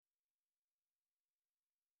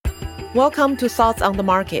Welcome to Thoughts on the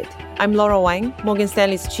Market. I'm Laura Wang, Morgan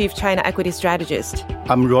Stanley's Chief China Equity Strategist.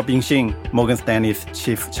 I'm Robin Xing, Morgan Stanley's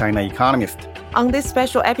Chief China Economist. On this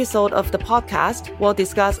special episode of the podcast, we'll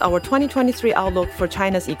discuss our 2023 outlook for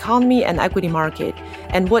China's economy and equity market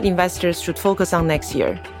and what investors should focus on next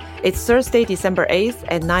year. It's Thursday, December 8th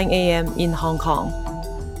at 9 a.m. in Hong Kong.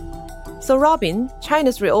 So Robin,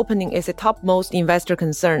 China's reopening is a topmost investor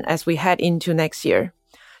concern as we head into next year.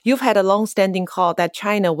 You've had a long-standing call that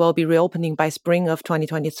China will be reopening by spring of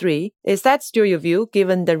 2023. Is that still your view,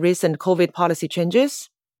 given the recent COVID policy changes?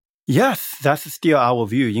 Yes, that's still our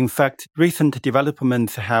view. In fact, recent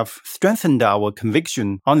developments have strengthened our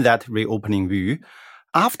conviction on that reopening view.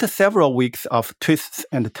 After several weeks of twists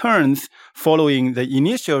and turns following the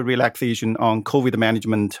initial relaxation on COVID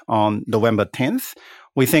management on November 10th,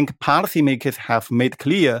 we think policymakers have made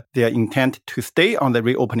clear their intent to stay on the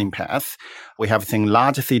reopening path. We have seen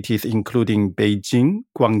large cities including Beijing,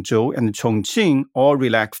 Guangzhou, and Chongqing all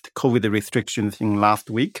relaxed COVID restrictions in last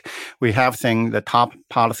week. We have seen the top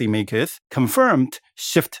policymakers confirmed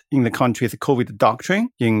shift in the country's COVID doctrine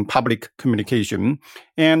in public communication.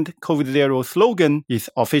 And COVID-0 slogan is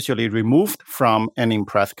officially removed from any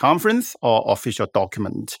press conference or official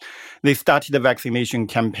document. They started the vaccination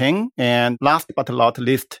campaign. And last but not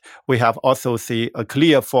least, we have also seen a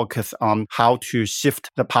clear focus on how to shift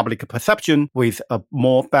the public perception with a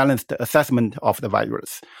more balanced assessment of the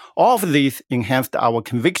virus. All of these enhanced our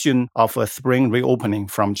conviction of a spring reopening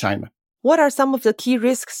from China. What are some of the key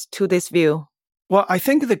risks to this view? Well, I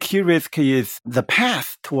think the key risk is the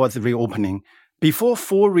path towards reopening. Before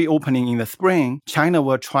full reopening in the spring, China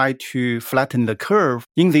will try to flatten the curve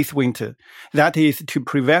in this winter. That is to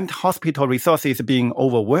prevent hospital resources being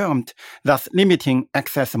overwhelmed, thus limiting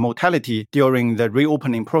excess mortality during the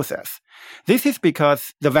reopening process. This is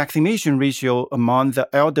because the vaccination ratio among the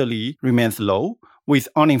elderly remains low, with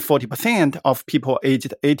only 40% of people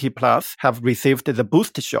aged 80 plus have received the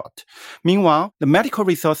booster shot. Meanwhile, the medical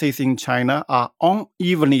resources in China are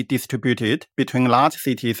unevenly distributed between large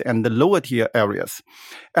cities and the lower tier areas.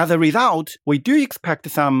 As a result, we do expect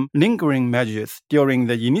some lingering measures during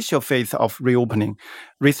the initial phase of reopening.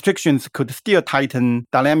 Restrictions could still tighten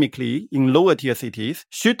dynamically in lower tier cities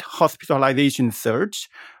should hospitalizations surge,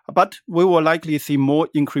 but we will likely see more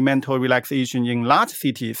incremental relaxation in large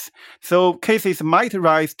cities. So cases might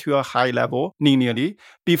rise to a high level linearly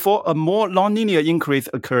before a more nonlinear increase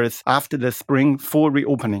occurs after the spring full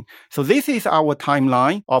reopening. So this is our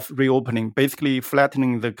timeline of reopening, basically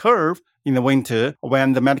flattening the curve in the winter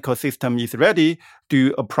when the medical system is ready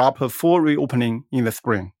to a proper full reopening in the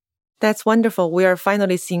spring. That's wonderful. We are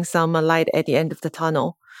finally seeing some light at the end of the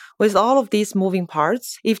tunnel. With all of these moving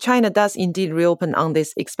parts, if China does indeed reopen on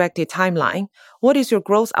this expected timeline, what is your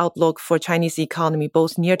growth outlook for Chinese economy,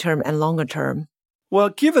 both near-term and longer-term? Well,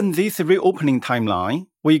 given this reopening timeline,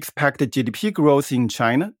 we expect GDP growth in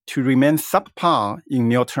China to remain subpar in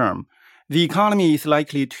near term. The economy is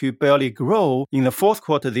likely to barely grow in the fourth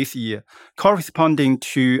quarter this year, corresponding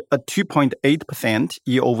to a 2.8%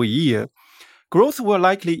 year-over-year. Growth will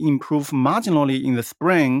likely improve marginally in the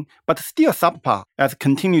spring, but still subpar, as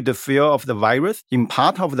continued fear of the virus in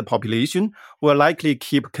part of the population will likely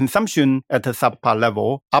keep consumption at a subpar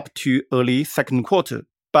level up to early second quarter.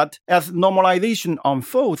 But as normalization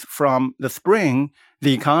unfolds from the spring,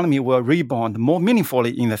 the economy will rebound more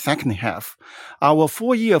meaningfully in the second half. Our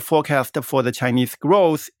full-year forecast for the Chinese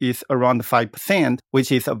growth is around 5%,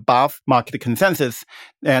 which is above market consensus,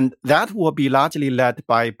 and that will be largely led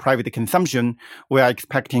by private consumption. We are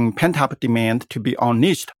expecting pent-up demand to be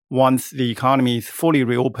unleashed once the economy is fully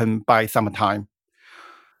reopened by summertime.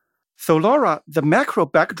 So, Laura, the macro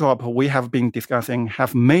backdrop we have been discussing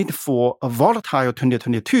have made for a volatile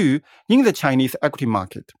 2022 in the Chinese equity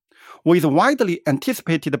market. With widely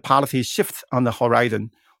anticipated policy shifts on the horizon,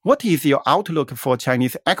 what is your outlook for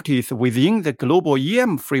Chinese equities within the global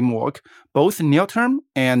EM framework, both near-term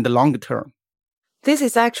and long-term? This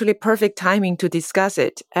is actually perfect timing to discuss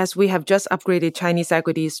it, as we have just upgraded Chinese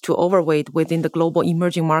equities to overweight within the global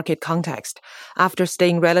emerging market context after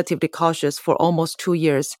staying relatively cautious for almost 2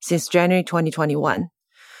 years since January 2021.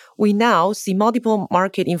 We now see multiple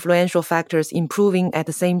market influential factors improving at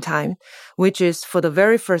the same time, which is for the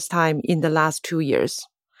very first time in the last 2 years.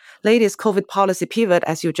 Latest COVID policy pivot,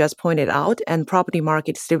 as you just pointed out, and property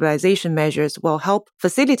market stabilization measures will help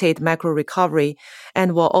facilitate macro recovery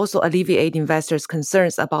and will also alleviate investors'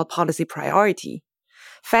 concerns about policy priority.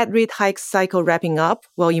 Fed rate hikes cycle wrapping up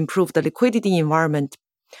will improve the liquidity environment.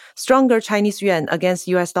 Stronger Chinese yuan against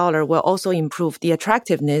US dollar will also improve the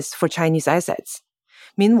attractiveness for Chinese assets.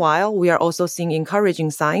 Meanwhile, we are also seeing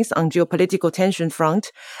encouraging signs on geopolitical tension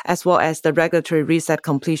front, as well as the regulatory reset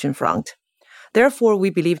completion front. Therefore, we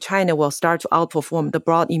believe China will start to outperform the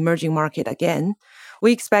broad emerging market again.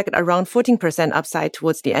 We expect around 14% upside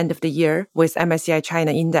towards the end of the year with MSCI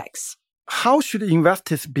China Index. How should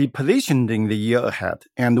investors be positioned in the year ahead?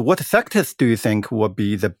 And what sectors do you think will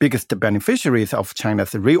be the biggest beneficiaries of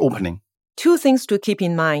China's reopening? 2 things to keep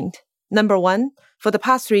in mind. Number 1, for the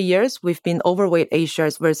past 3 years, we've been overweight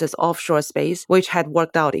A-shares versus offshore space, which had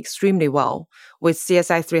worked out extremely well, with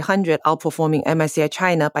CSI 300 outperforming MSCI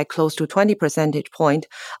China by close to 20 percentage points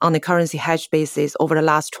on a currency hedge basis over the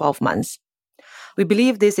last 12 months. We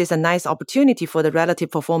believe this is a nice opportunity for the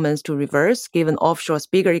relative performance to reverse, given offshore's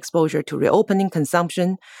bigger exposure to reopening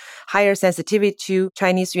consumption, higher sensitivity to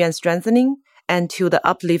Chinese yuan strengthening, and to the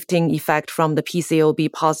uplifting effect from the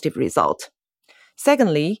PCOB positive result.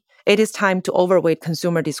 Secondly, it is time to overweight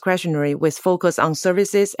consumer discretionary with focus on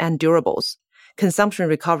services and durables. Consumption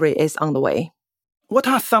recovery is on the way. What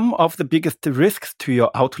are some of the biggest risks to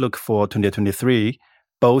your outlook for 2023,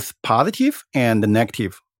 both positive and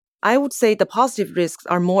negative? I would say the positive risks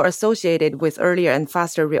are more associated with earlier and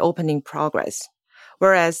faster reopening progress,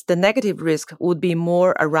 whereas the negative risk would be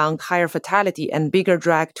more around higher fatality and bigger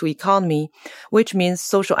drag to economy, which means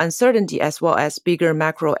social uncertainty as well as bigger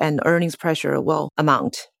macro and earnings pressure will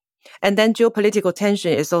amount. And then geopolitical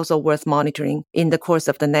tension is also worth monitoring in the course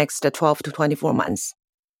of the next 12 to 24 months.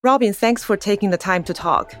 Robin, thanks for taking the time to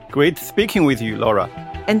talk. Great speaking with you, Laura.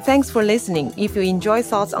 And thanks for listening. If you enjoy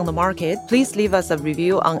Thoughts on the Market, please leave us a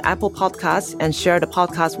review on Apple Podcasts and share the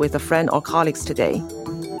podcast with a friend or colleagues today.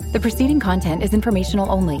 The preceding content is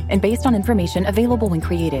informational only and based on information available when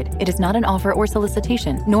created. It is not an offer or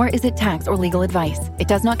solicitation, nor is it tax or legal advice. It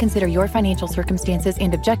does not consider your financial circumstances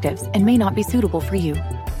and objectives and may not be suitable for you.